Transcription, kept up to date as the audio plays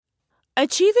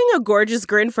Achieving a gorgeous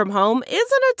grin from home isn't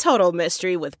a total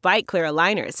mystery with Byte Clear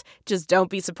aligners. Just don't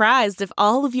be surprised if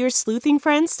all of your sleuthing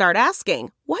friends start asking,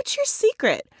 "What's your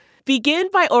secret?" Begin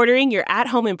by ordering your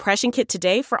at-home impression kit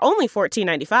today for only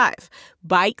 $14.95.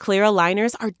 Byte Clear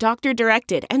aligners are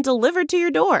doctor-directed and delivered to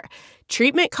your door.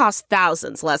 Treatment costs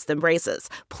thousands less than braces.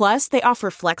 Plus, they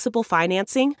offer flexible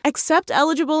financing, accept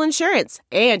eligible insurance,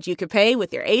 and you can pay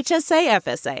with your HSA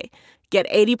FSA. Get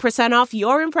 80% off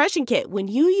your impression kit when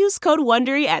you use code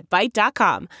WONDERY at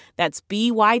Byte.com. That's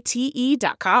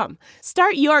BYTE.com.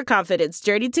 Start your confidence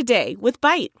journey today with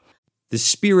Byte. The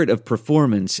spirit of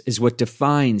performance is what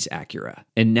defines Acura,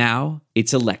 and now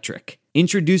it's electric.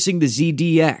 Introducing the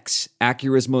ZDX,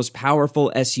 Acura's most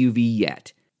powerful SUV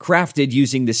yet. Crafted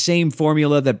using the same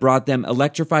formula that brought them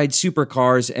electrified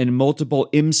supercars and multiple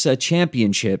IMSA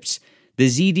championships, the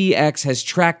ZDX has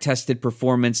track-tested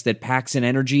performance that packs an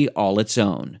energy all its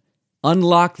own.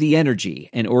 Unlock the energy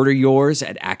and order yours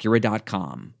at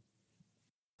Acura.com.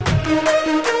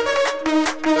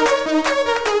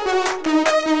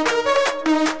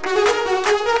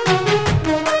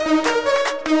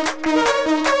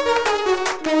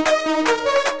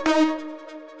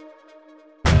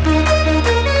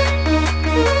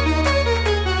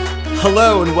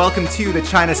 Hello and welcome to the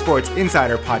China Sports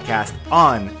Insider podcast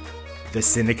on the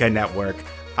Sinica Network.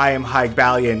 I am Haig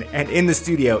Balian, and in the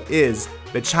studio is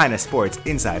the China Sports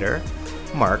Insider,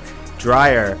 Mark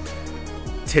Dreyer.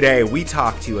 Today we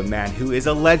talk to a man who is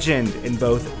a legend in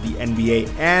both the NBA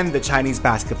and the Chinese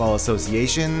Basketball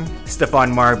Association,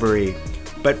 Stephon Marbury.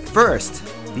 But first,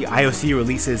 the IOC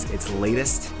releases its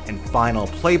latest and final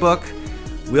playbook.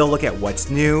 We'll look at what's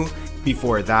new.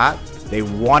 Before that, they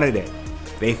wanted it.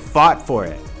 They fought for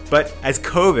it. But as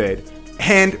COVID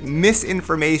and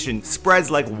misinformation spreads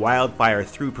like wildfire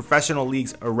through professional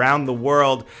leagues around the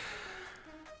world,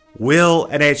 will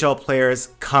NHL players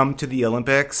come to the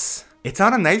Olympics? It's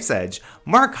on a knife's edge.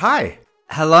 Mark, hi.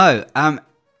 Hello. I'm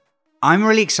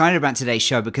really excited about today's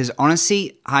show because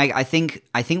honestly, I think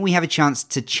we have a chance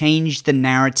to change the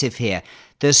narrative here.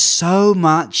 There's so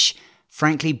much,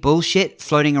 frankly, bullshit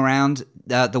floating around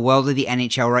the world of the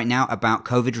NHL right now about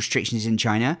COVID restrictions in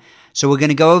China. So we're going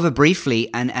to go over briefly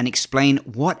and explain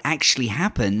what actually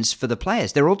happens for the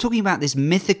players. They're all talking about this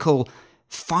mythical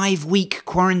 5-week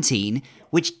quarantine,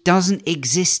 which doesn't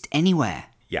exist anywhere.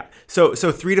 Yeah. So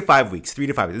 3 to 5 weeks, 3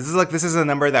 to 5 weeks. This is a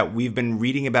number that we've been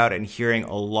reading about and hearing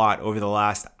a lot over the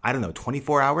last,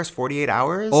 24 hours, 48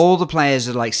 hours. All the players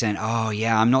are like saying, oh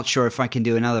yeah, I'm not sure if I can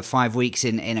do another 5 weeks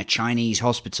in a Chinese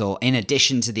hospital in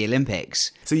addition to the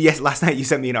Olympics. So yes, last night you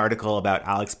sent me an article about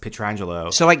Alex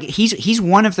Pietrangelo. So he's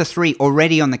one of the three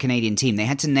already on the Canadian team. They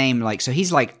had to name so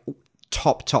he's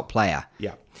top player.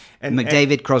 Yeah. And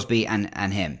McDavid, Crosby,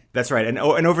 and him. That's right. And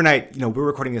overnight, we're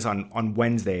recording this on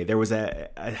Wednesday. There was a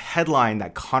headline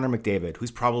that Connor McDavid,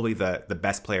 who's probably the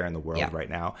best player in the world right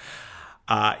now,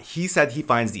 he said he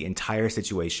finds the entire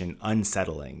situation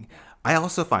unsettling. I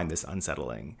also find this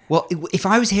unsettling. Well, if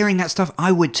I was hearing that stuff,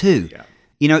 I would too.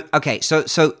 Yeah. Okay, so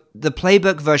the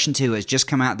playbook version 2 has just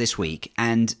come out this week,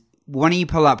 and why don't you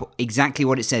pull up exactly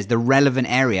what it says, the relevant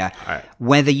area, right,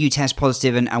 whether you test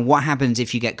positive and what happens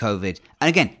if you get COVID. And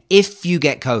again, if you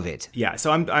get COVID. Yeah,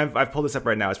 so I've pulled this up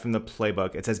right now. It's from the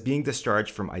playbook. It says being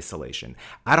discharged from isolation.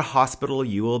 At a hospital,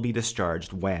 you will be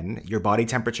discharged when your body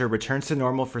temperature returns to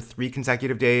normal for 3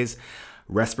 consecutive days,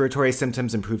 respiratory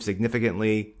symptoms improve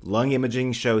significantly, lung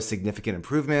imaging shows significant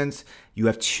improvements, you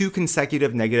have 2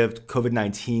 consecutive negative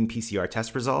COVID-19 PCR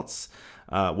test results,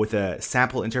 with a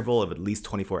sample interval of at least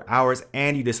 24 hours,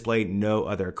 and you display no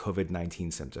other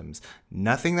COVID-19 symptoms.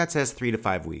 Nothing that says 3 to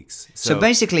 5 weeks. So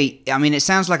basically, it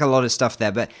sounds like a lot of stuff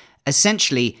there, but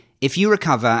essentially, if you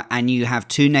recover and you have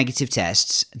 2 negative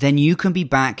tests, then you can be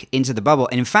back into the bubble.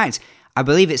 And in fact, I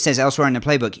believe it says elsewhere in the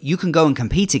playbook, you can go and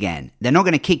compete again. They're not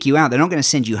going to kick you out. They're not going to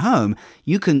send you home.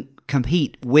 You can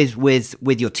compete with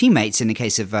your teammates in the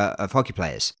case of hockey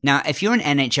players. Now, if you're an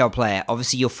NHL player,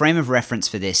 obviously your frame of reference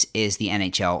for this is the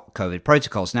NHL COVID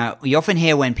protocols. Now, you often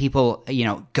hear when people,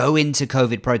 go into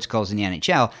COVID protocols in the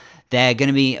NHL, they're going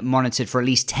to be monitored for at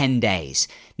least 10 days.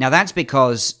 Now, that's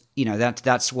because,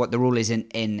 that's what the rule is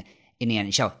in the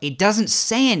NHL. It doesn't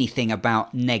say anything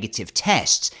about negative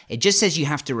tests. It just says you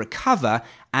have to recover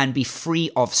and be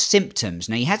free of symptoms.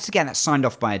 Now, you have to get that signed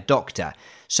off by a doctor.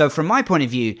 So from my point of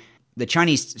view, the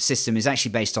Chinese system is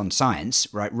actually based on science,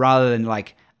 right? Rather than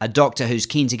like a doctor who's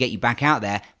keen to get you back out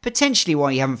there, potentially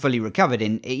while you haven't fully recovered.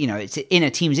 It's in a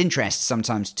team's interest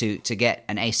sometimes to get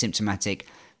an asymptomatic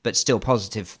but still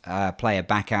positive player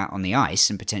back out on the ice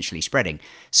and potentially spreading.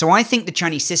 So I think the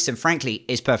Chinese system, frankly,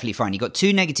 is perfectly fine. You got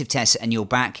 2 negative tests and you're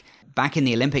back in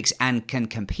the Olympics and can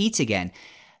compete again.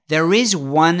 There is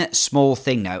one small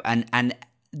thing though, and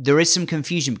there is some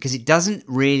confusion because it doesn't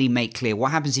really make clear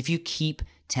what happens if you keep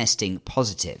testing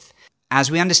positive. As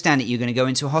we understand it, you're going to go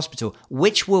into a hospital,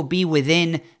 which will be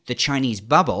within the Chinese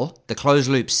bubble, the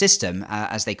closed-loop system,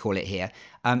 as they call it here.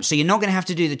 So you're not going to have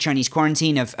to do the Chinese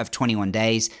quarantine of 21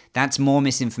 days. That's more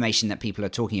misinformation that people are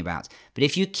talking about. But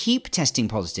if you keep testing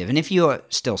positive, and if you're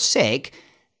still sick,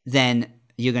 then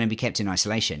you're going to be kept in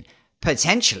isolation.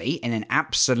 Potentially in an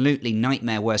absolutely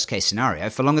nightmare worst-case scenario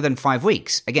for longer than 5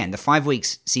 weeks. Again, the 5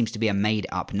 weeks seems to be a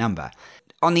made-up number.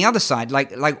 On the other side,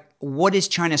 like what is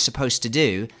China supposed to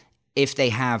do if they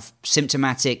have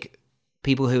symptomatic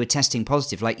people who are testing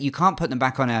positive? Like, you can't put them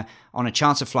back on a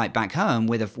charter flight back home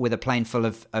with a plane full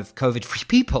of COVID-free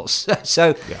people.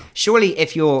 So surely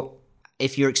if you're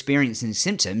experiencing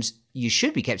symptoms, you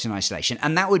should be kept in isolation.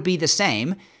 And that would be the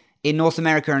same in North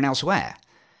America and elsewhere.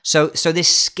 So this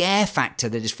scare factor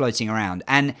that is floating around,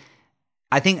 and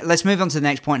I think let's move on to the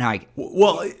next point, Haig.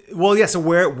 Well, yeah. So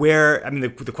where? I mean,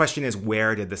 the question is,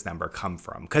 where did this number come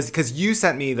from? Because you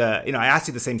sent me I asked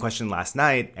you the same question last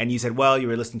night, and you said, well, you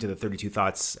were listening to the 32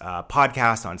 Thoughts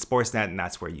podcast on Sportsnet, and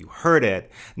that's where you heard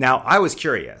it. Now, I was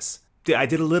curious. I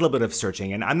did a little bit of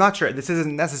searching, and I'm not sure. This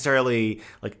isn't necessarily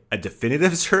like a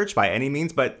definitive search by any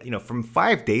means, but from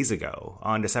 5 days ago,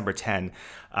 on December 10,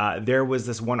 there was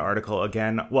this one article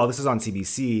again. Well, this is on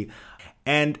CBC,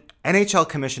 and NHL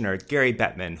Commissioner Gary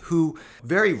Bettman, who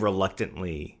very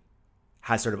reluctantly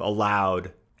has sort of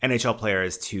allowed NHL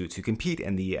players to compete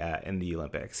in the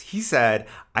Olympics. He said,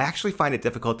 I actually find it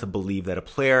difficult to believe that a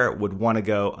player would want to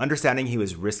go, understanding he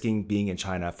was risking being in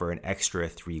China for an extra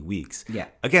 3 weeks. Yeah.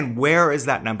 Again, where is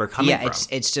that number coming from?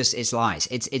 Yeah, it's lies.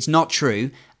 It's not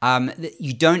true.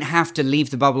 You don't have to leave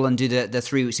the bubble and do the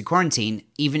 3 weeks of quarantine,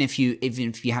 even if you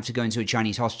have to go into a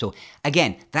Chinese hospital.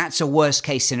 Again, that's a worst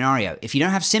case scenario. If you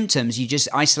don't have symptoms, you just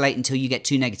isolate until you get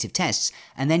 2 negative tests,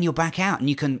 and then you're back out and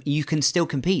you can still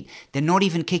compete. They're not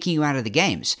even kicking you out of the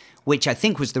games, which I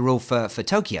think was the rule for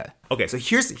Tokyo. Okay, so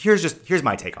here's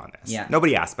my take on this. Yeah.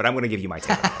 Nobody asked, but I'm going to give you my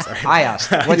take on this. Right? I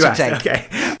asked. What's your take?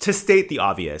 Okay. To state the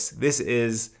obvious, this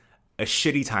is a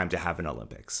shitty time to have an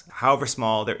Olympics. However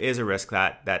small, there is a risk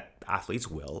that athletes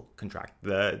will contract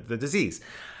the disease.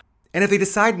 And if they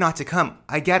decide not to come,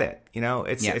 I get it.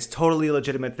 It's totally a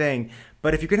legitimate thing.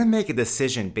 But if you're going to make a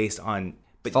decision based on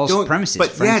false premises,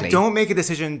 frankly. Don't make a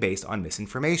decision based on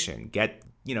misinformation.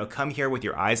 Come here with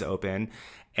your eyes open.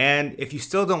 And if you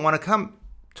still don't want to come,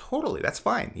 totally, that's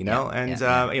fine.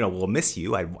 We'll miss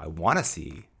you. I want to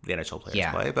see the NHL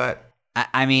players play, but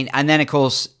I mean, and then of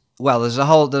course, well, there's a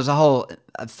whole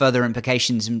further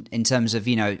implications in terms of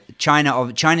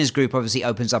China's group obviously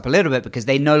opens up a little bit because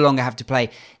they no longer have to play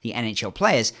the NHL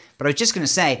players. But I was just going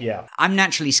to say, I'm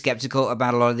naturally skeptical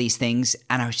about a lot of these things,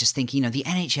 and I was just thinking, the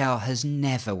NHL has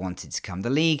never wanted to come. The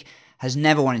league has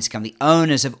never wanted to come. The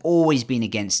owners have always been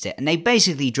against it, and they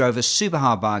basically drove a super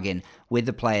hard bargain with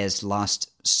the players last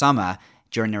summer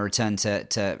during the return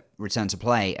to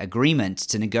play agreement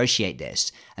to negotiate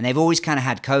this, and they've always kind of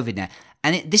had COVID now.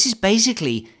 And this is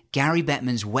basically Gary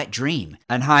Bettman's wet dream.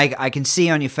 And Haig, I can see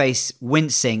on your face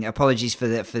wincing. Apologies for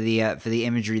the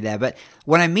imagery there. But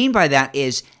what I mean by that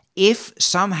is, if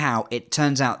somehow it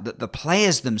turns out that the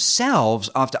players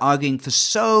themselves, after arguing for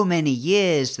so many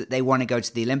years that they want to go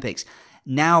to the Olympics,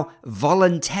 now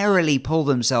voluntarily pull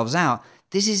themselves out,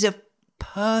 this is a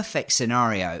perfect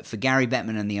scenario for Gary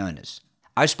Bettman and the owners.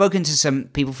 I've spoken to some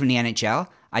people from the NHL.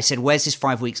 I said, where's this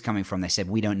 5 weeks coming from? They said,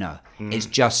 we don't know. It's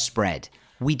just spread.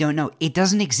 We don't know. It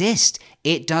doesn't exist.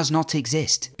 It does not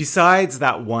exist. Besides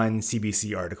that one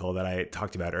CBC article that I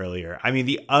talked about earlier, I mean,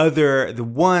 the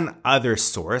one other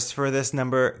source for this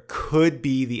number could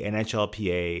be the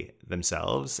NHLPA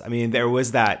themselves. I mean, there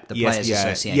was that the Players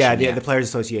Association. Yeah, the Players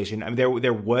Association. I mean,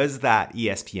 there was that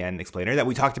ESPN explainer that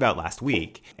we talked about last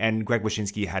week, and Greg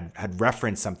Wyshynski had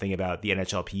referenced something about the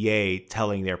NHLPA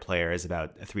telling their players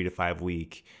about a 3 to 5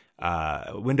 week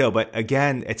window. But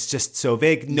again, it's just so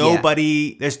vague.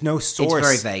 There's no source.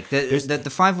 It's very vague. The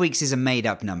 5 weeks is a made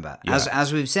up number. Yeah.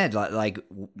 As we've said, like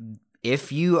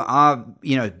if you are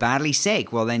badly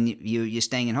sick, well then you're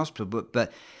staying in hospital.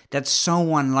 But that's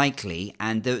so unlikely,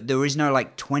 and there is no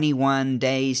 21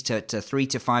 days to 3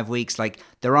 to 5 weeks. Like,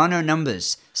 there are no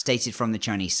numbers stated from the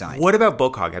Chinese side. What about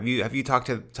BOCOG? Have you talked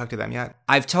to them yet?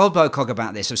 I've told BOCOG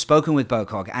about this. I've spoken with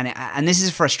BOCOG, and this is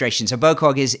a frustration. So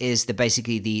BOCOG is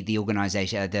basically the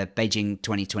organization, the Beijing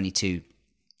 2022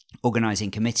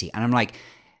 organizing committee, and I'm like,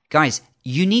 guys,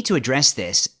 you need to address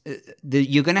this.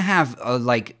 You're going to have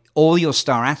all your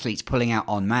star athletes pulling out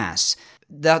en masse.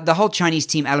 The whole Chinese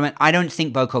team element, I don't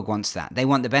think BOCOG wants that. They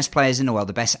want the best players in the world,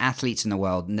 the best athletes in the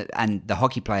world, and the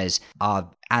hockey players are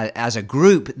as a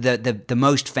group, the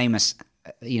most famous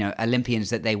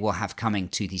Olympians that they will have coming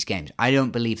to these games. I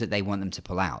don't believe that they want them to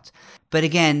pull out. But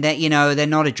again, they're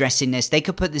not addressing this. They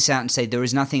could put this out and say there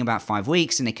is nothing about 5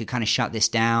 weeks, and they could kind of shut this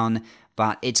down.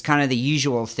 But it's kind of the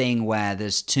usual thing where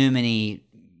there's too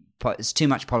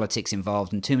much politics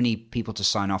involved and too many people to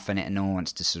sign off on it, and no one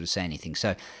wants to sort of say anything.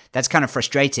 So that's kind of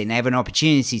frustrating. They have an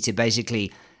opportunity to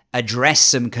basically address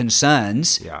some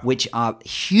concerns, which are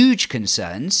huge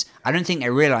concerns. I don't think they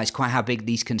realize quite how big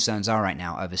these concerns are right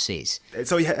now overseas.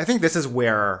 So I think this is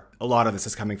where a lot of this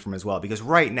is coming from as well, because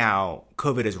right now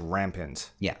COVID is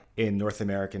rampant in North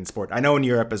American sport. I know in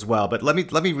Europe as well, but let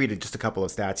me read just a couple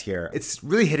of stats here. It's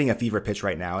really hitting a fever pitch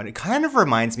right now, and it kind of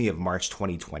reminds me of March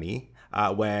 2020.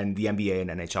 When the NBA and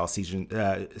NHL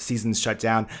seasons shut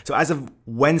down. So as of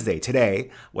Wednesday,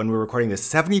 today, when we're recording this,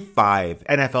 75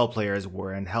 NFL players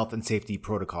were in health and safety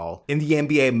protocol. In the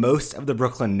NBA, most of the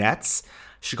Brooklyn Nets,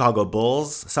 Chicago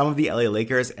Bulls, some of the LA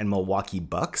Lakers, and Milwaukee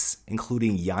Bucks,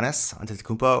 including Giannis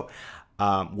Antetokounmpo,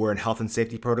 were in health and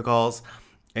safety protocols.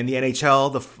 In the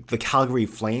NHL, the Calgary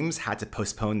Flames had to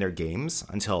postpone their games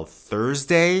until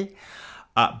Thursday.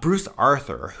 Bruce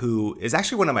Arthur, who is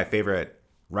actually one of my favorite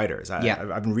writers.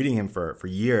 I've been reading him for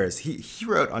years. He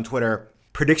wrote on Twitter,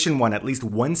 Prediction 1, at least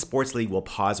one sports league will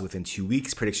pause within 2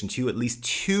 weeks. Prediction 2, at least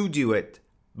 2 do it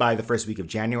by the first week of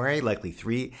January, likely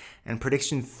 3. And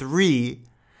Prediction 3,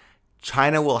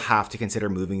 China will have to consider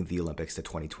moving the Olympics to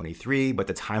 2023, but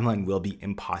the timeline will be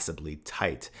impossibly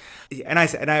tight. And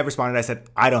I responded, I said,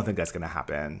 I don't think that's going to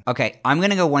happen. Okay, I'm going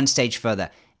to go one stage further.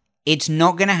 It's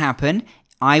not going to happen.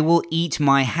 I will eat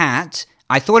my hat.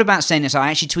 I thought about saying this. I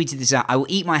actually tweeted this out. I will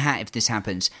eat my hat if this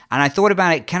happens. And I thought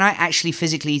about it. Can I actually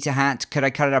physically eat a hat? Could I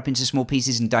cut it up into small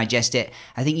pieces and digest it?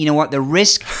 I think, you know what? The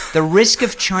risk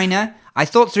of China. I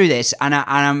thought through this, and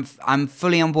I'm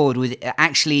fully on board with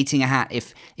actually eating a hat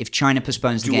if China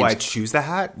postpones the games. Do I choose the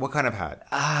hat? What kind of hat?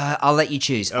 I'll let you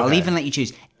choose. Okay. I'll even let you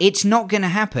choose. It's not going to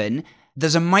happen.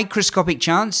 There's a microscopic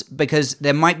chance because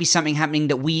there might be something happening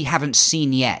that we haven't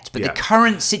seen yet. But the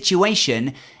current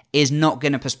situation is not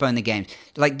going to postpone the games.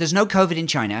 Like, there's no COVID in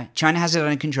China. China has it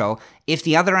under control. If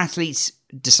the other athletes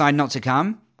decide not to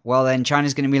come, well, then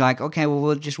China's going to be like, okay, well,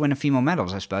 we'll just win a few more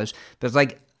medals, I suppose. But,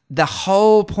 like, the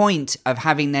whole point of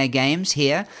having their games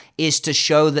here is to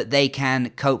show that they can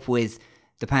cope with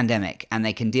the pandemic, and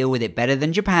they can deal with it better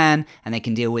than Japan, and they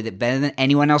can deal with it better than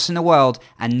anyone else in the world,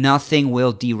 and nothing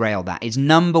will derail that. It's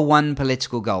number one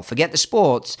political goal. Forget the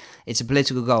sports. It's a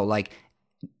political goal. Like,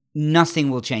 nothing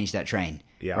will change that train.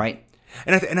 Yeah. Right.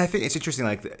 And I think it's interesting.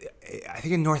 Like, I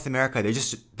think in North America,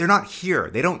 they're not here.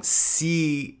 They don't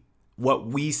see what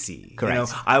we see.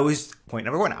 Correct. Point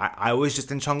number one, I was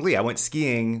just in Chongli. I went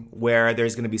skiing where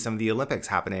there's going to be some of the Olympics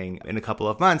happening in a couple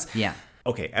of months. Yeah.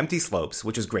 Okay, empty slopes,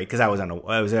 which was great because I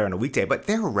was there on a weekday, but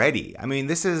they're ready. I mean,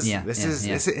 it's going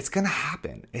to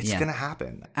happen. It's going to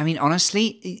happen. I mean,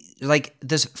 honestly, like,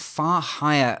 there's far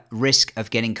higher risk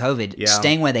of getting COVID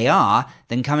staying where they are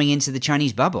than coming into the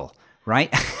Chinese bubble. Right?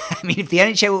 I mean, if the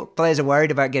NHL players are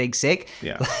worried about getting sick,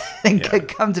 then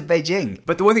come to Beijing.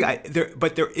 But the one thing,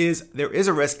 there is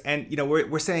a risk, and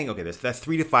we're saying, okay, there's that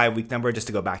 3 to 5 week number. Just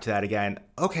to go back to that again,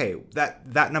 okay,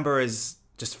 that number is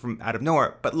just from out of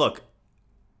nowhere. But look,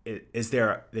 is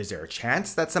there a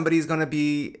chance that somebody's going to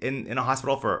be in a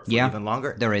hospital for even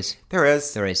longer? There is.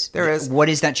 What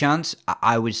is that chance?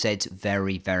 I would say it's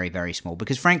very, very, very small,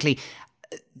 because frankly,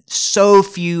 so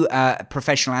few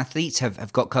professional athletes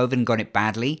have got COVID and got it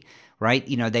badly, right?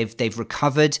 They've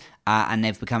recovered and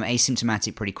they've become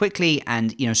asymptomatic pretty quickly.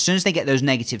 And as soon as they get those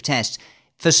negative tests,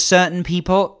 for certain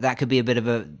people, that could be a bit of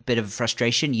a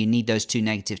frustration. You need those 2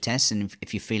 negative tests, and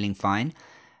if you're feeling fine.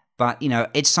 But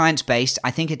it's science based.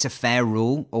 I think it's a fair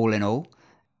rule, all in all.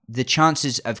 The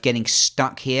chances of getting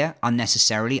stuck here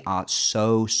unnecessarily are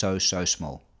so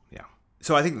small.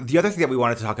 So I think the other thing that we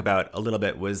wanted to talk about a little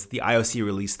bit was the IOC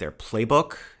released their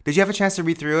playbook. Did you have a chance to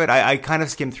read through it? I kind of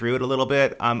skimmed through it a little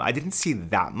bit. I didn't see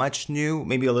that much new,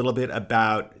 maybe a little bit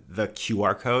about the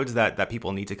QR codes that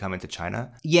people need to come into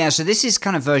China. Yeah, so this is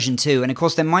kind of version 2. And of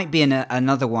course, there might be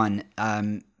another one.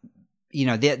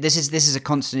 This is a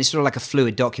constant, it's sort of like a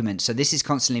fluid document. So this is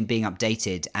constantly being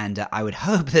updated. And I would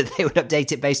hope that they would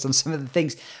update it based on some of the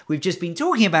things we've just been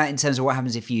talking about in terms of what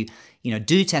happens if you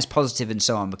do test positive and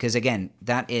so on. Because again,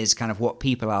 that is kind of what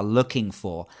people are looking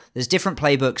for. There's different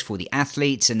playbooks for the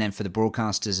athletes and then for the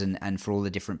broadcasters and for all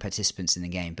the different participants in the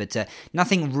game. But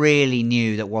nothing really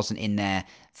new that wasn't in there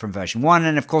from version 1.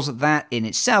 And of course, that in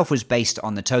itself was based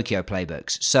on the Tokyo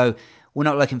playbooks. So we're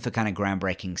not looking for kind of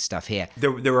groundbreaking stuff here.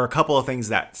 There were a couple of things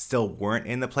that still weren't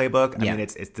in the playbook. I Yeah. mean,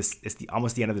 it's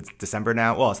almost the end of December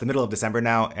now. Well, it's the middle of December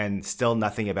now, and still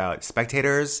nothing about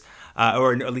spectators,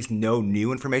 or at least no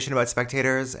new information about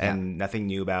spectators, and nothing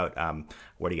new about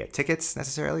where to get tickets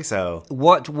necessarily. So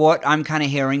What I'm kind of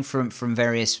hearing from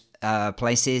various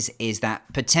places is that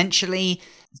potentially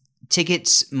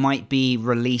tickets might be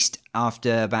released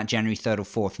after about January 3rd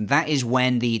or 4th, and that is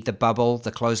when the bubble,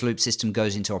 the closed loop system,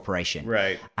 goes into operation.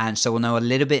 Right. And so we'll know a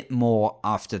little bit more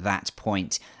after that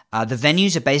point. The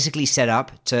venues are basically set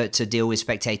up to deal with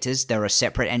spectators. There are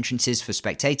separate entrances for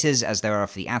spectators as there are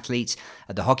for the athletes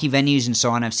at the hockey venues and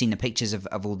so on. I've seen the pictures of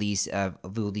all these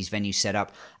venues set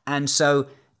up. And so,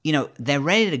 they're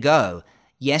ready to go.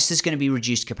 Yes, there's going to be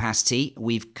reduced capacity.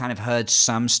 We've kind of heard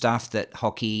some stuff that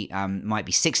hockey might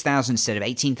be 6,000 instead of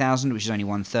 18,000, which is only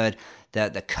 1/3.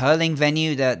 The curling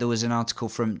venue, there was an article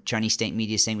from Chinese state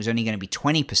media saying it was only going to be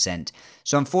 20%.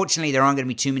 So unfortunately, there aren't going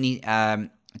to be too many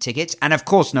tickets. And of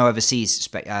course, no overseas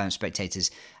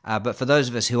spectators. But for those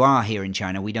of us who are here in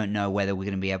China, we don't know whether we're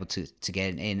going to be able to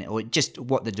get in or just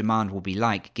what the demand will be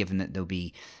like, given that there'll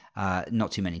be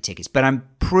not too many tickets. But I'm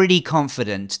pretty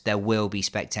confident there will be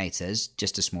spectators,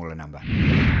 just a smaller number.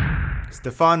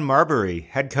 Stephane Marbury,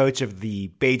 head coach of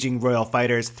the Beijing Royal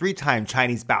Fighters, 3-time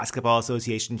Chinese Basketball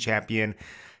Association champion,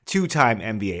 2-time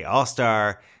NBA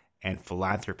All-Star, and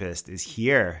philanthropist, is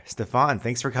here. Stephane,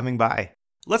 thanks for coming by.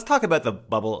 Let's talk about the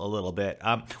bubble a little bit.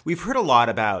 We've heard a lot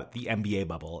about the NBA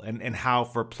bubble and how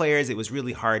for players it was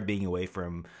really hard being away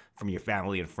from your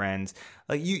family and friends.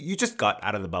 Like you just got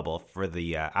out of the bubble for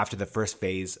the after the first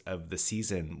phase of the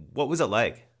season. What was it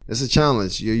like? It's a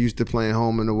challenge. You're used to playing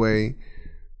home and away.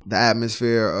 The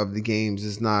atmosphere of the games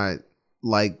is not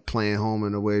like playing home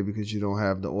and away because you don't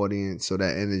have the audience. So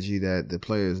that energy that the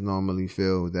players normally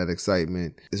feel, that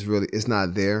excitement, it's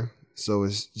not there. So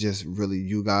it's just really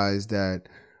you guys that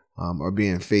are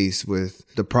being faced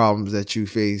with the problems that you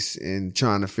face and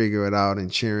trying to figure it out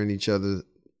and cheering each other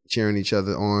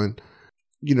on.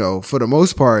 For the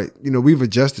most part, we've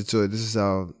adjusted to it. This is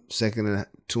our second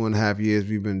 2.5 years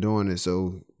we've been doing it.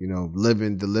 So,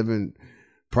 the living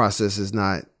process is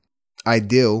not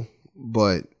ideal,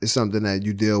 but it's something that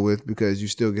you deal with because you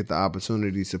still get the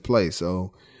opportunity to play.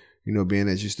 So, being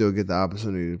that you still get the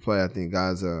opportunity to play, I think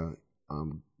guys are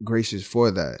gracious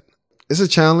for that. It's a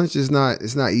challenge. It's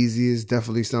not easy. It's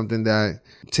definitely something that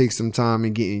takes some time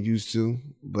and getting used to.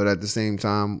 But at the same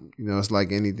time, it's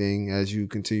like anything. As you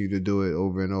continue to do it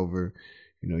over and over,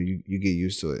 you get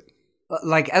used to it.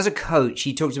 Like as a coach,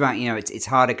 he talked about, it's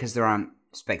harder because there aren't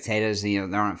spectators,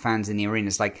 there aren't fans in the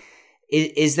arenas. Like,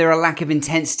 is there a lack of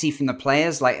intensity from the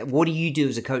players? Like, what do you do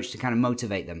as a coach to kind of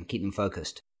motivate them, keep them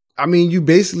focused? I mean, you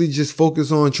basically just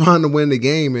focus on trying to win the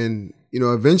game, and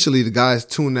eventually the guys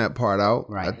tune that part out.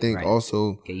 Right, I think right.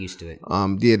 also Get used to it.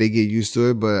 They get used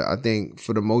to it, but I think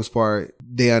for the most part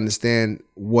they understand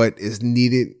what is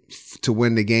needed to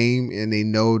win the game, and they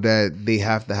know that they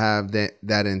have to have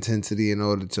that intensity in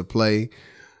order to play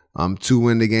to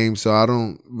win the game. So I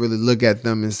don't really look at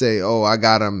them and say, "Oh, I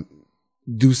gotta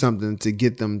do something to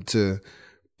get them to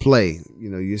play."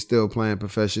 You're still playing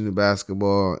professional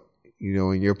basketball.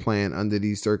 And you're playing under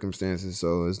these circumstances,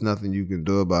 so there's nothing you can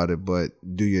do about it but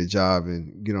do your job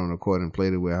and get on the court and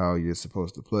play the way how you're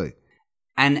supposed to play.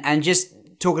 And just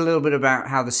talk a little bit about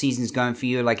how the season's going for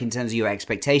you, like in terms of your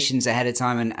expectations ahead of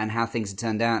time and how things have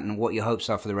turned out and what your hopes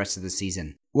are for the rest of the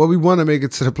season. Well, we want to make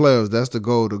it to the playoffs. That's the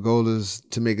goal. The goal is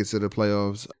to make it to the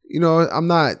playoffs.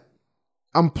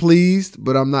 I'm pleased,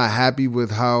 but I'm not happy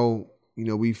with how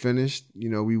we finished.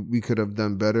 We could have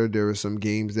done better. There were some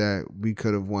games that we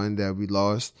could have won that we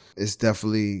lost. It's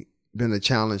definitely been a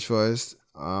challenge for us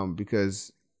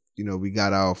because, we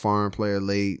got our foreign player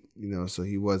late, so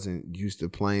he wasn't used to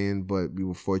playing, but we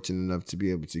were fortunate enough to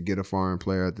be able to get a foreign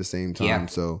player at the same time. Yeah.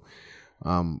 So,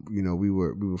 we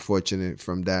were fortunate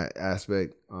from that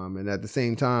aspect. And at the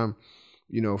same time,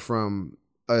 from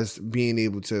us being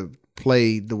able to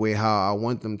play the way how I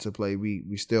want them to play,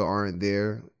 we still aren't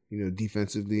there.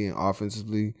 Defensively and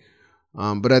offensively.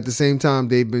 But at the same time,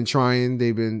 they've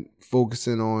been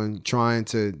focusing on trying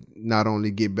to not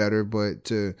only get better, but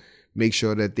to make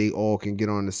sure that they all can get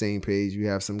on the same page. We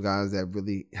have some guys that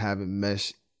really haven't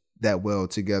meshed that well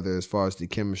together as far as the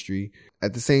chemistry.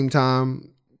 At the same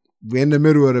time, we're in the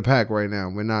middle of the pack right now.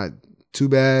 We're not too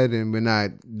bad and we're not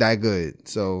that good.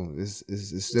 So it's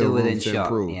still within room to shot.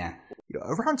 improve. Yeah.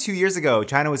 Around 2 years ago,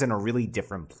 China was in a really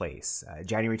different place.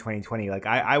 January 2020. Like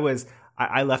I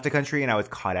left the country and I was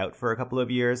caught out for a couple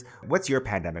of years. What's your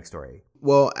pandemic story?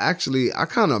 Well, actually, I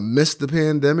kind of missed the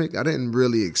pandemic. I didn't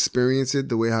really experience it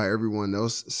the way how everyone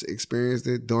else experienced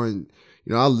it.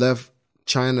 I left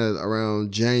China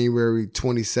around January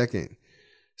 22nd.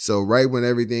 So right when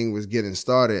everything was getting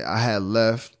started, I had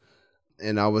left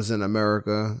and I was in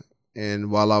America.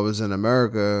 And while I was in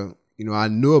America, I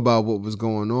knew about what was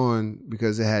going on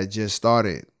because it had just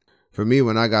started. For me,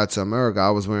 when I got to America,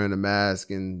 I was wearing a mask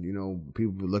and,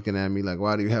 people were looking at me like,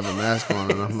 why do you have a mask on?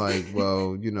 And I'm like,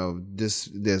 well,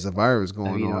 there's a virus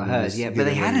going on. But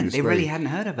they really hadn't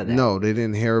heard of it then. No, they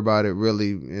didn't hear about it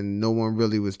really. And no one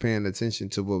really was paying attention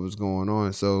to what was going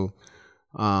on. So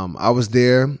I was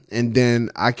there and then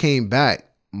I came back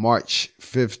March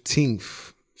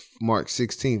 15th, March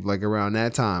 16th, like around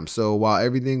that time. So while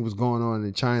everything was going on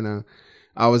in China,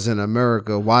 I was in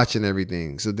America watching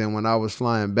everything. So then when I was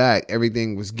flying back,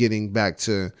 everything was getting back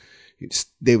to,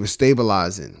 they were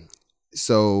stabilizing.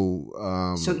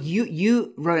 So so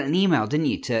you wrote an email, didn't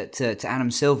you, to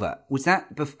Adam Silver? Was that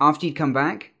after you'd come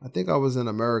back? I think I was in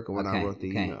America when I wrote the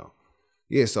email.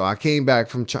 Yeah, so I came back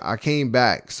from I came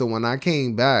back. So when I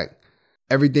came back,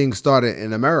 everything started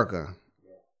in America.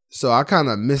 So I kind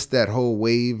of missed that whole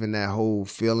wave and that whole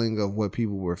feeling of what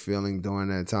people were feeling during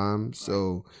that time.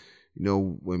 So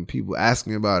when people ask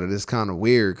me about it, it's kind of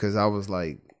weird because I was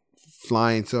like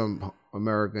flying to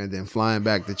America and then flying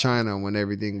back to China when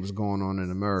everything was going on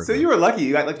in America. So you were lucky.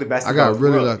 You got like the best. I got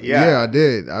really lucky. Yeah, I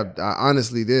did. I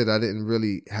honestly did. I didn't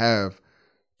really have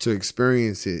to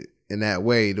experience it in that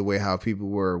way, the way how people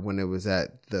were when it was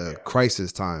at the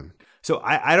crisis time. So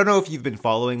I don't know if you've been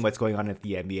following what's going on at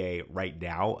the NBA right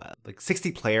now. Like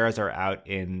 60 players are out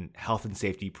in health and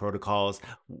safety protocols.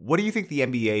 What do you think the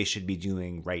NBA should be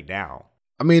doing right now?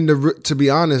 I mean, to be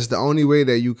honest, the only way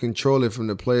that you control it from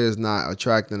the players not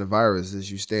attracting the virus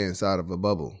is you stay inside of a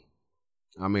bubble.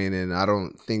 I mean, and I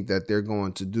don't think that they're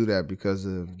going to do that because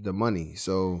of the money.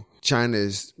 So China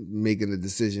is making the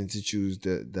decision to choose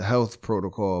the health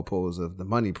protocol opposed of the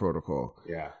money protocol.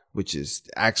 Yeah. Which is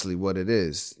actually what it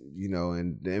is,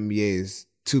 and the NBA is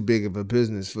too big of a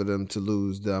business for them to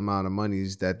lose the amount of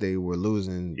monies that they were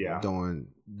losing during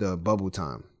the bubble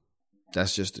time.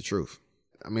 That's just the truth.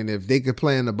 I mean, if they could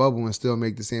play in the bubble and still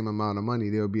make the same amount of money,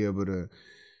 they'll be able to.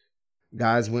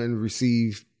 Guys wouldn't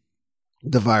receive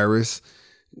the virus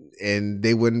and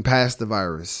they wouldn't pass the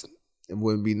virus. It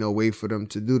wouldn't be no way for them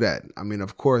to do that. I mean,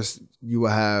 of course, you will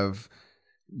have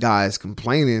guys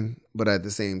complaining, but at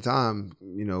the same time,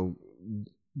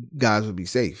 guys would be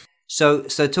safe. So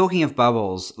talking of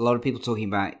bubbles, a lot of people talking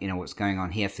about, what's going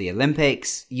on here for the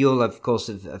Olympics. You'll, of course,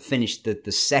 have finished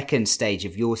the second stage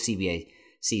of your CBA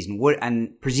season,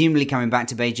 and presumably coming back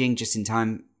to Beijing just in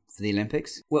time for the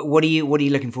Olympics. What are you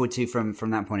looking forward to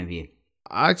from that point of view?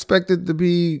 I expect it to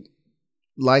be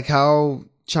like how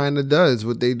China does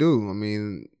what they do. I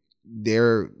mean,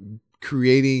 they're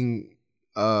creating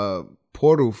a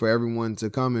portal for everyone to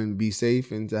come and be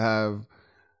safe and to have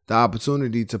the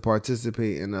opportunity to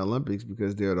participate in the Olympics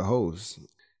because they're the hosts.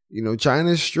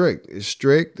 China is strict. It's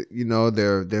strict.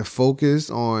 They're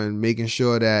focused on making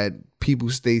sure that people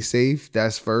stay safe.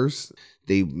 That's first.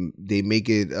 They make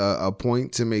it a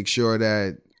point to make sure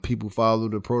that people follow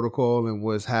the protocol and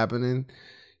what's happening.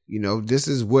 This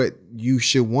is what you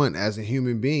should want as a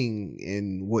human being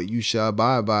and what you should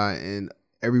abide by, and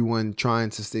everyone trying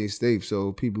to stay safe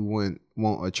so people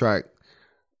won't attract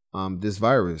this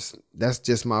virus. That's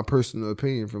just my personal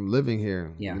opinion from living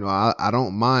here. Yeah. I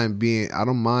don't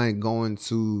mind going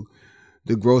to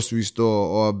the grocery store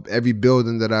or every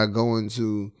building that I go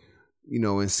into,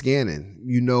 and scanning.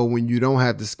 When you don't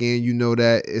have to scan,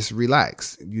 that it's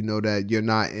relaxed. That you're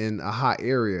not in a hot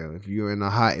area. If you're in a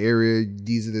hot area,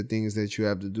 these are the things that you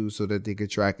have to do so that they can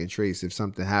track and trace. If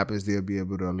something happens, they'll be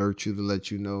able to alert you to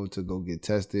let you know to go get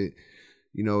tested.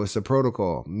 It's a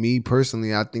protocol. Me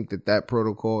personally, I think that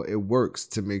protocol, it works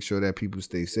to make sure that people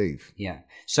stay safe. Yeah.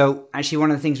 So actually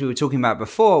one of the things we were talking about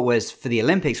before was for the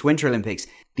Olympics, Winter Olympics,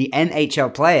 the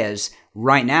NHL players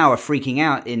right now are freaking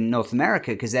out in North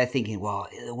America because they're thinking, well,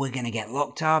 we're going to get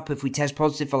locked up if we test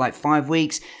positive for like 5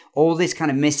 weeks. All this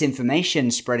kind of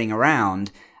misinformation spreading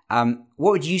around. What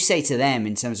would you say to them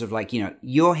in terms of like,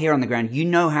 you're here on the ground,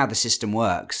 how the system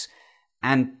works.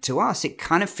 And to us, it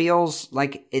kind of feels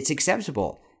like it's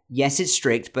acceptable. Yes, it's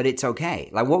strict, but it's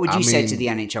okay. Like, what would you say to the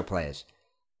NHL players?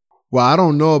 Well, I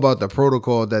don't know about the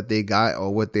protocol that they got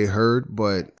or what they heard,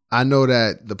 but I know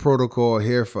that the protocol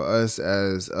here for us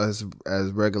as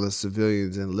regular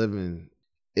civilians and living,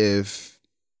 if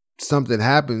something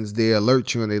happens, they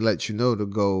alert you and they let you know to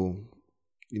go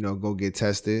get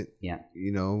tested. Yeah.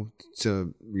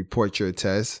 To report your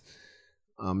test.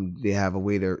 They have a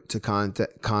way to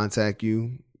contact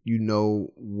you.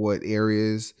 What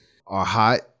areas are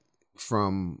hot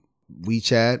from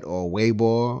WeChat or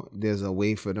Weibo, there's a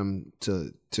way for them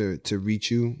to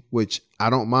reach you, which I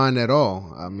don't mind at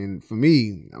all. I mean, for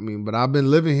me, but I've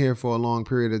been living here for a long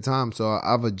period of time, so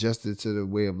I've adjusted to the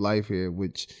way of life here,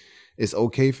 which is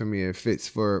okay for me. It fits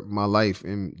for my life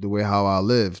and the way how I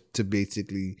live, to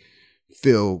basically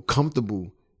feel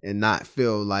comfortable and not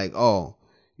feel like, oh,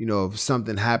 you know, if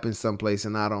something happens someplace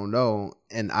and I don't know,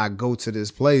 and I go to this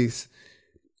place,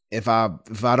 if I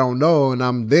don't know and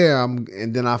I'm there,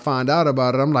 and then I find out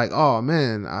about it, I'm like, oh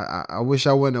man, I wish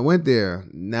I wouldn't have went there.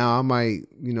 Now I might,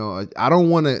 you know, I don't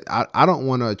want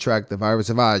to attract the virus.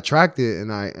 If I attract it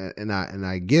and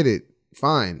I get it,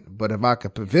 fine. But if I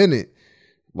could prevent it,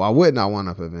 why wouldn't I want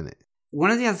to prevent it?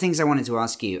 One of the other things I wanted to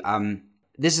ask you,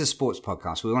 this is a sports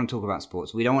podcast. We want to talk about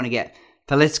sports. We don't want to get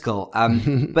political.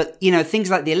 But, you know, things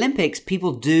like the Olympics,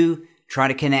 people do try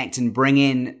to connect and bring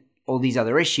in all these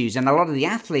other issues. And a lot of the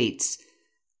athletes,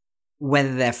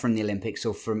 whether they're from the Olympics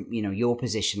or from, you know, your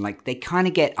position, like they kind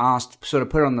of get asked, sort of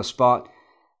put on the spot,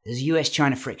 there's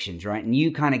US-China frictions, right? And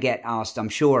you kind of get asked, I'm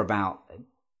sure, about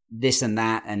this and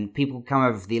that. And people come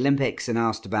over the Olympics and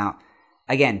asked about,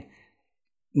 again,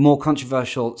 more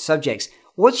controversial subjects.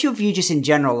 What's your view just in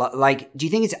general? Like, do you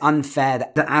think it's unfair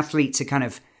that the athletes are kind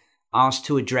of asked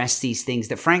to address these things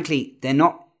that, frankly, they're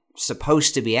not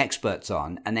supposed to be experts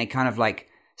on, and they're kind of like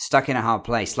stuck in a hard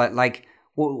place? Like,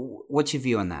 what's your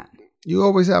view on that? You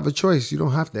always have a choice. You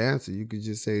don't have to answer. You could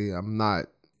just say, I'm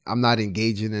not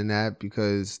engaging in that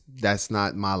because that's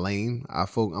not my lane.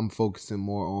 I'm focusing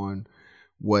more on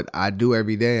what I do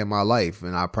every day in my life,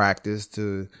 and I practice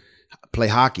to play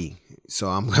hockey. So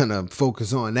I'm going to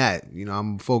focus on that. You know,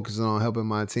 I'm focusing on helping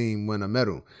my team win a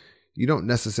medal. You don't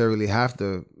necessarily have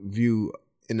to view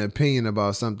an opinion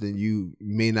about something you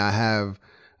may not have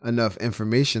enough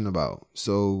information about.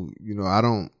 So, you know, I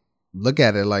don't look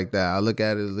at it like that. I look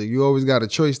at it like you always got a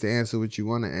choice to answer what you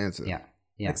want to answer. Yeah.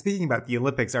 Like, speaking about the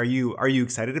Olympics, are you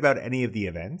excited about any of the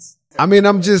events? I mean,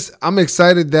 I'm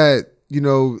excited that, you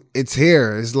know, it's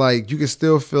here. It's like you can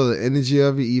still feel the energy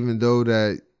of it, even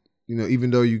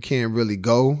though you can't really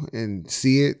go and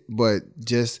see it, but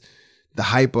just the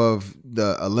hype of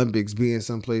the Olympics being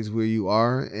someplace where you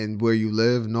are and where you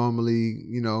live normally,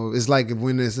 you know, it's like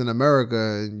when it's in America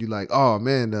and you're like, oh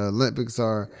man, the Olympics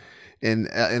are in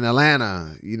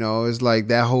Atlanta, you know, it's like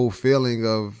that whole feeling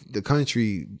of the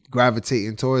country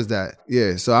gravitating towards that.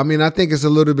 Yeah. So, I mean, I think it's a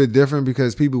little bit different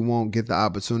because people won't get the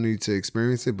opportunity to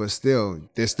experience it, but still,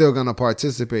 they're still going to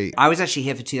participate. I was actually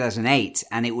here for 2008,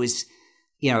 and it was,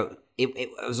 you know,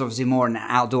 it was obviously more an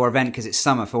outdoor event because it's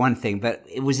summer for one thing, but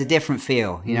it was a different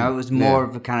feel. You know, it was more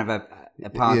of a kind of a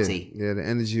party. Yeah, the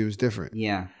energy was different.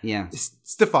 Yeah.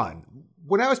 Stefan,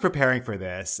 when I was preparing for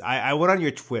this, I went on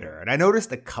your Twitter and I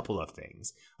noticed a couple of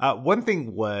things. One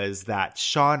thing was that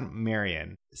Shawn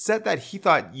Marion said that he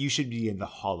thought you should be in the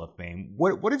Hall of Fame.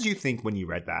 What did you think when you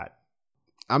read that?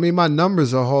 I mean, my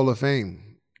numbers are Hall of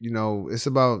Fame. You know, it's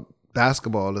about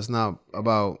basketball. It's not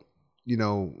about, you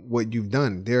know, what you've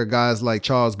done. There are guys like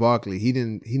Charles Barkley. He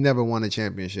never won a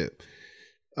championship.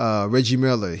 Reggie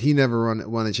Miller, he never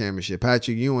won a championship.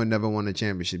 Patrick Ewing never won a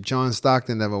championship. John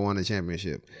Stockton never won a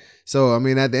championship. So, I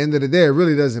mean, at the end of the day, it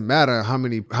really doesn't matter how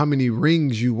many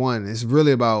rings you won. It's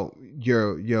really about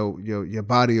your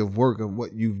body of work of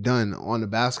what you've done on the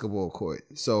basketball court.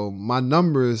 So my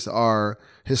numbers are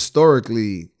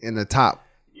historically in the top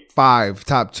 5,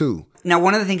 top 2. Now,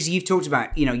 one of the things you've talked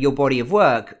about, you know, your body of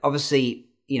work, obviously,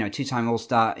 you know, 2-time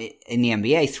All-Star in the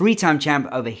NBA, 3-time champ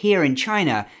over here in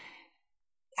China.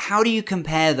 How do you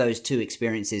compare those two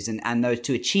experiences and those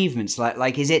two achievements?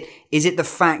 Like, is it the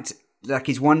fact, like,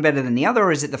 is one better than the other,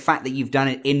 or is it the fact that you've done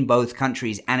it in both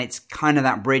countries and it's kind of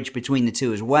that bridge between the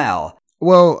two as well?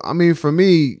 Well, I mean, for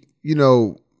me, you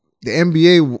know, the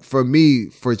NBA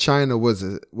for China was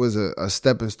a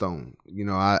stepping stone. You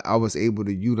know, I was able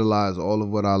to utilize all of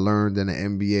what I learned in the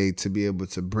NBA to be able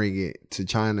to bring it to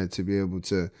China to be able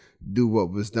to do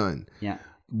what was done. Yeah.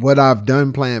 What I've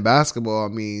done playing basketball, I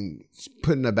mean,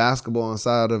 putting a basketball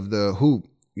inside of the hoop,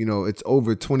 you know, it's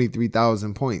over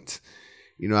 23,000 points.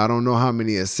 You know, I don't know how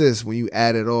many assists when you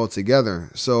add it all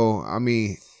together. So, I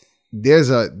mean, there's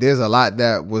a lot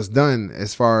that was done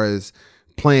as far as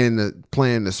playing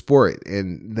the sport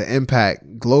and the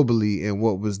impact globally and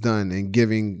what was done and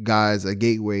giving guys a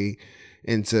gateway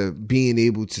into being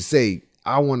able to say,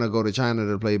 I want to go to China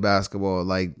to play basketball.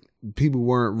 Like, people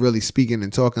weren't really speaking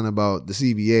and talking about the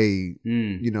CBA,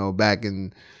 you know, back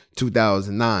in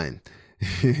 2009.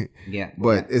 Yeah.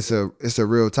 But it's a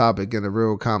real topic and a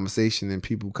real conversation, and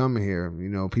people coming here, you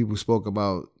know, people spoke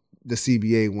about the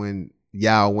CBA when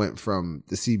Yao went from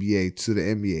the CBA to the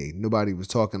NBA. Nobody was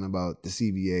talking about the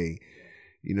CBA,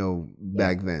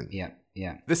 back then.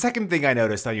 Yeah. The second thing I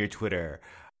noticed on your Twitter,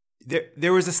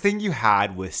 there was this thing you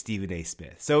had with Stephen A.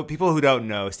 Smith. So people who don't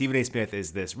know, Stephen A. Smith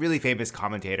is this really famous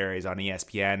commentator. He's on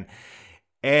ESPN.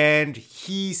 And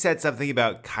he said something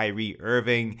about Kyrie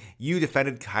Irving. You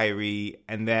defended Kyrie,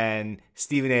 and then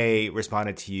Stephen A.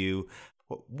 responded to you.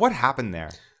 What happened there?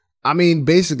 I mean,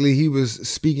 basically, he was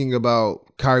speaking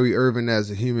about Kyrie Irving as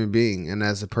a human being and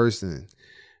as a person,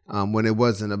 when it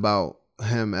wasn't about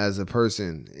him as a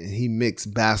person. He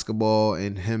mixed basketball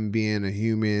and him being a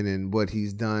human and what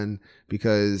he's done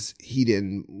because he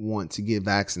didn't want to get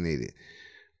vaccinated.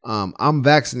 I'm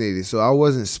vaccinated, so I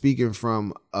wasn't speaking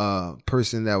from a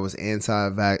person that was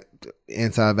anti-vaccine,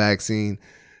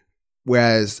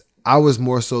 whereas I was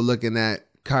more so looking at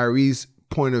Kyrie's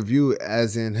point of view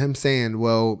as in him saying,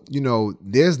 well,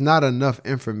 there's not enough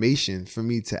information for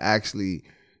me to actually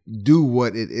do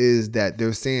what it is that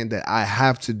they're saying that I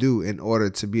have to do in order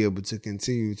to be able to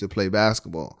continue to play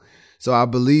basketball. So I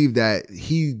believe that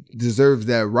he deserves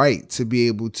that right to be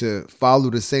able to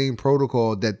follow the same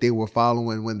protocol that they were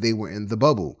following when they were in the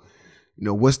bubble.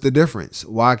 What's the difference?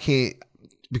 Why can't,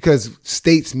 because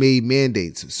states made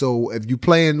mandates. So if you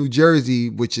play in New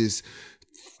Jersey, which is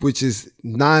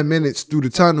 9 minutes through the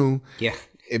tunnel. Yeah.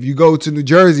 If you go to New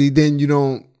Jersey, then you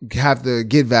don't have to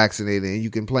get vaccinated and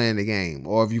you can play in the game.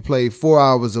 Or if you play 4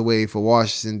 hours away for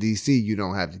Washington, D.C., you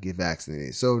don't have to get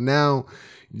vaccinated. So now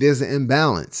there's an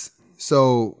imbalance.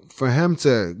 So for him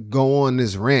to go on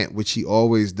this rant, which he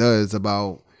always does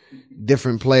about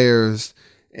different players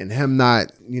and him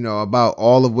not, about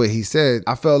all of what he said,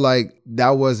 I felt like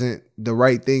that wasn't the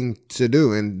right thing to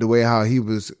do and the way how he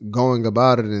was going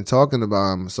about it and talking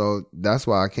about him. So that's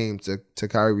why I came to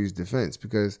Kyrie's defense,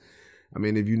 because, I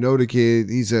mean, if you know the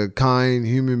kid, he's a kind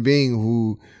human being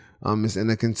who is in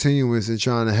a continuous and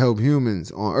trying to help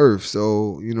humans on Earth.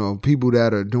 So, people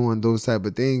that are doing those type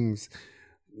of things,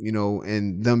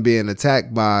 and them being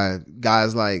attacked by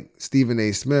guys like Stephen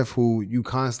A. Smith, who you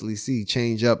constantly see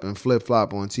change up and flip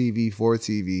flop on TV for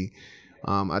TV.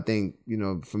 I think,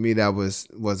 for me, that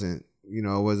wasn't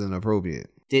appropriate.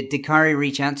 Did Kyrie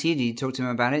reach out to you? Did you talk to him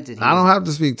about it? I don't have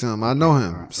to speak to him. I know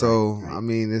him. Right, so, right. I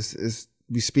mean, it's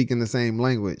we speak in the same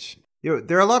language.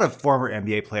 There are a lot of former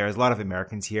NBA players, a lot of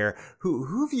Americans here.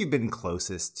 Who have you been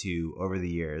closest to over the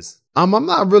years? I'm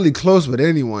not really close with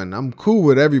anyone. I'm cool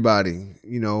with everybody.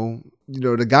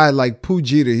 The guy like Pooh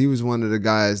Jeter, he was one of the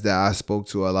guys that I spoke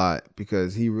to a lot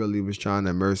because he really was trying to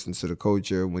immerse into the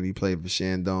culture. When he played for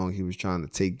Shandong, he was trying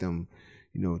to take them,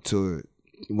 to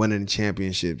winning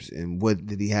championships. And what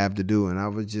did he have to do? And I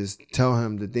would just tell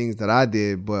him the things that I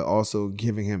did, but also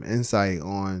giving him insight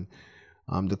on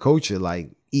the culture, like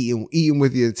eating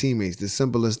with your teammates, the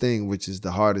simplest thing, which is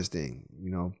the hardest thing.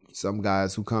 Some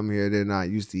guys who come here, they're not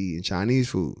used to eating Chinese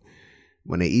food.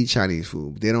 When they eat Chinese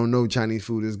food, they don't know Chinese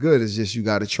food is good. It's just you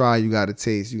got to try, you got to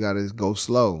taste, you got to go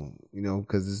slow,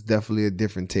 because it's definitely a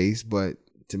different taste. But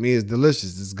to me, it's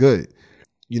delicious. It's good.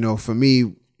 For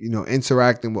me,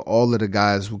 interacting with all of the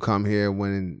guys who come here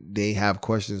when they have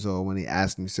questions or when they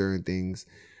ask me certain things,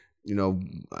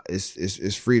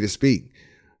 it's free to speak.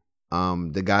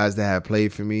 The guys that have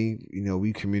played for me,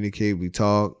 we communicate, we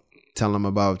talk, tell them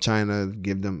about China,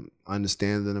 give them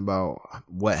understanding about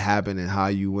what happened and how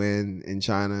you win in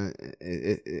China.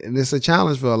 And it's a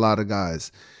challenge for a lot of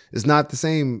guys. It's not the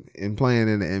same in playing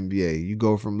in the NBA. You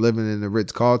go from living in the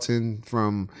Ritz-Carlton,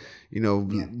 from,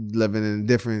 living in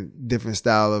different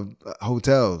style of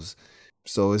hotels.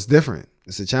 So it's different.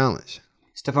 It's a challenge.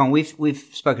 Stefan, we've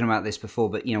spoken about this before,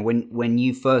 but when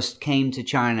you first came to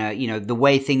China, the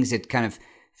way things had kind of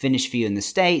finished for you in the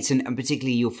States, and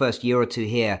particularly your first year or two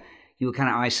here, you were kind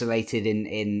of isolated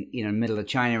in middle of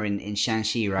China in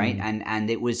Shanxi, right? Mm.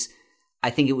 And it was, I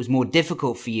think it was more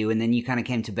difficult for you, and then you kind of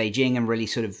came to Beijing and really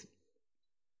sort of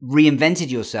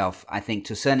reinvented yourself, I think,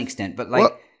 to a certain extent. But like,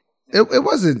 well, it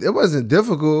wasn't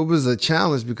difficult. It was a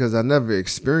challenge because I never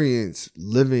experienced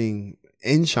living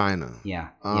in China. Yeah.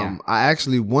 I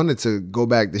actually wanted to go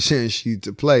back to Shanxi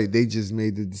to play. They just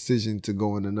made the decision to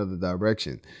go in another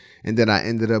direction. And then I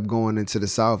ended up going into the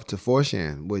south to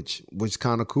Foshan, which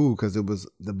kind of cool because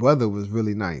the weather was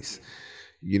really nice.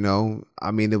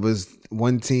 I mean, it was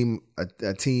one team,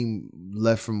 a team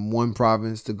left from one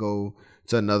province to go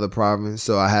to another province.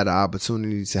 So I had an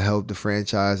opportunity to help the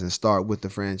franchise and start with the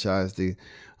franchise to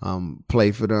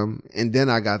play for them. And then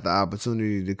I got the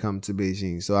opportunity to come to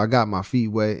Beijing. So I got my feet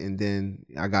wet, and then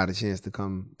I got a chance to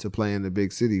come to play in the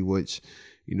big city, which,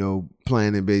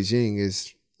 playing in Beijing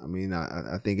is, I mean,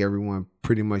 I think everyone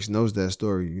pretty much knows that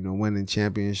story, winning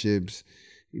championships,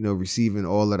 receiving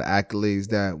all of the accolades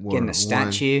that were getting a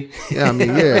statue. Yeah, I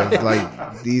mean, yeah,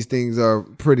 like these things are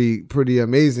pretty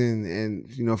amazing,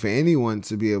 and for anyone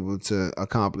to be able to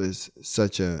accomplish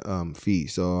such a feat.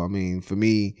 So I mean, for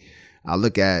me, I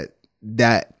look at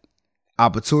that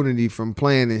opportunity from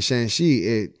playing in Shanxi,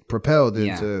 it propelled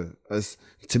into us,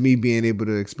 to me being able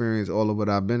to experience all of what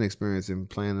I've been experiencing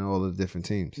playing in all the different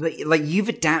teams. Like you've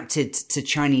adapted to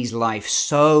Chinese life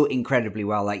so incredibly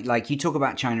well. Like you talk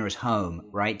about China as home,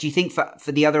 right? Do you think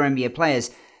for the other NBA players,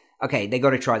 okay, they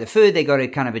got to try the food, they got to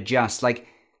kind of adjust. Like,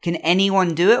 can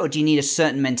anyone do it, or do you need a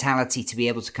certain mentality to be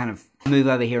able to kind of move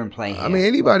over here and play here? I mean,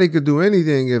 anybody could do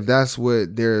anything if that's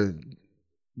what they're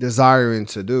desiring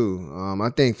to do. I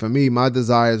think for me, my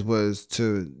desires was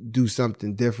to do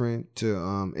something different,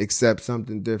 to accept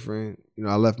something different.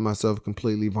 I left myself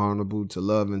completely vulnerable to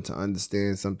love and to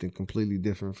understand something completely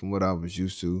different from what I was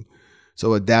used to.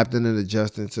 So adapting and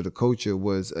adjusting to the culture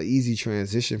was an easy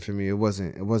transition for me. It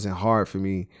wasn't hard for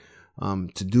me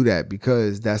to do that,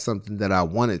 because that's something that I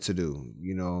wanted to do,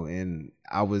 and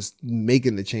I was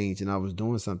making the change and I was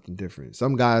doing something different.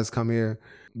 Some guys come here,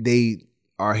 they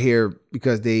are here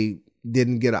because they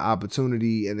didn't get an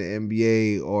opportunity in the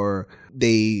NBA, or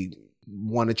they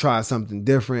want to try something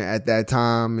different at that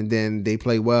time, and then they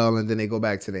play well and then they go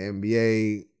back to the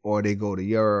NBA or they go to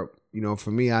Europe. For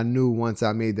me, I knew once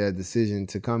I made that decision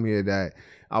to come here that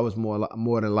I was more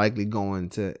than likely going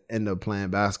to end up playing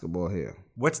basketball here.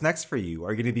 What's next for you?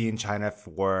 Are you going to be in China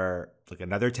for like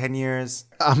another 10 years?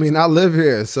 I mean, I live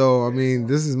here, so I mean,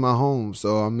 this is my home.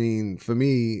 So I mean, for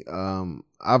me,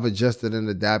 I've adjusted and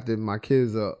adapted. My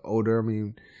kids are older. I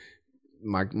mean,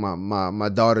 my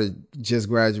daughter just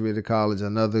graduated college.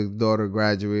 Another daughter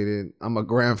graduated. I'm a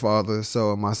grandfather,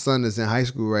 so my son is in high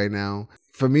school right now.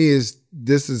 For me,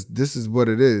 this is what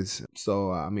it is.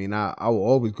 So I mean, I will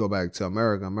always go back to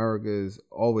America. America is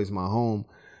always my home.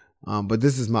 But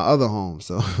this is my other home,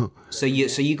 so. So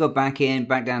you go back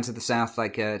down to the south,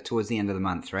 like towards the end of the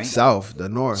month, right? South, the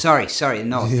north. Sorry, the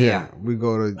north. Yeah. We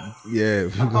go to the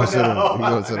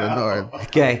north.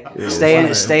 Okay,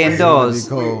 stay indoors.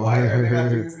 Why are they not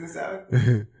doing this in the south?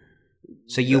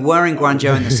 So you were in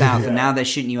Guangzhou in the south, and now they're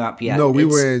shooting you up. Yeah. No, we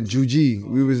were in Juji.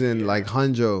 We was in like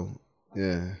Hangzhou.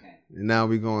 Yeah, and now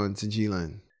we're going to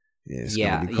Jilin. Yeah, it's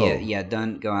gonna be cold. Yeah.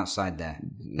 Don't go outside there.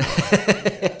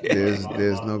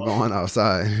 There's no going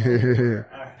outside.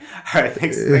 All right,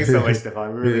 thanks so much,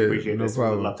 Stefan. We really appreciate this.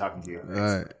 Problem. We love talking to you.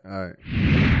 Thanks. All right.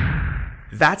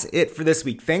 That's it for this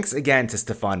week. Thanks again to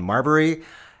Stefan Marbury.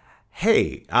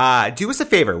 Hey, do us a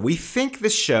favor. We think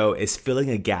this show is filling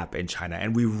a gap in China,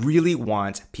 and we really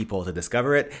want people to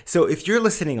discover it. So if you're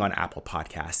listening on Apple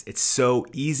Podcasts, it's so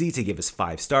easy to give us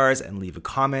 5 stars and leave a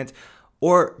comment,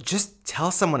 or just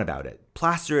tell someone about it.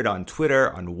 Plaster it on Twitter,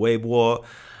 on Weibo.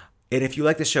 And if you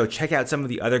like the show, check out some of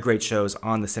the other great shows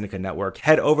on the Sinica Network.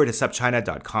 Head over to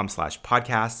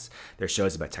supchina.com/podcasts. There's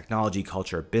shows about technology,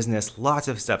 culture, business, lots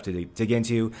of stuff to dig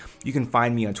into. You can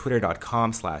find me on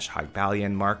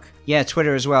twitter.com/HikeBallion. Mark? Yeah,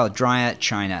 Twitter as well, Dryer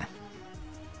China.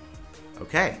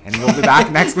 Okay, and we'll be back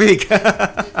next week.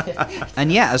 And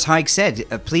yeah, as Hike said,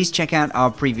 please check out our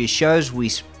previous shows.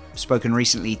 We've spoken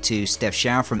recently to Steph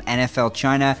Xiao from NFL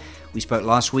China. We spoke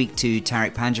last week to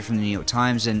Tariq Panja from the New York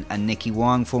Times and Nikki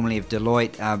Wang, formerly of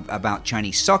Deloitte, about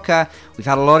Chinese soccer. We've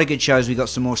had a lot of good shows. We've got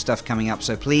some more stuff coming up.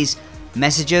 So please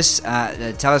message us.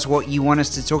 Tell us what you want us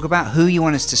to talk about, who you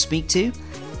want us to speak to.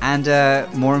 And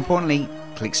more importantly,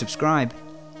 click subscribe.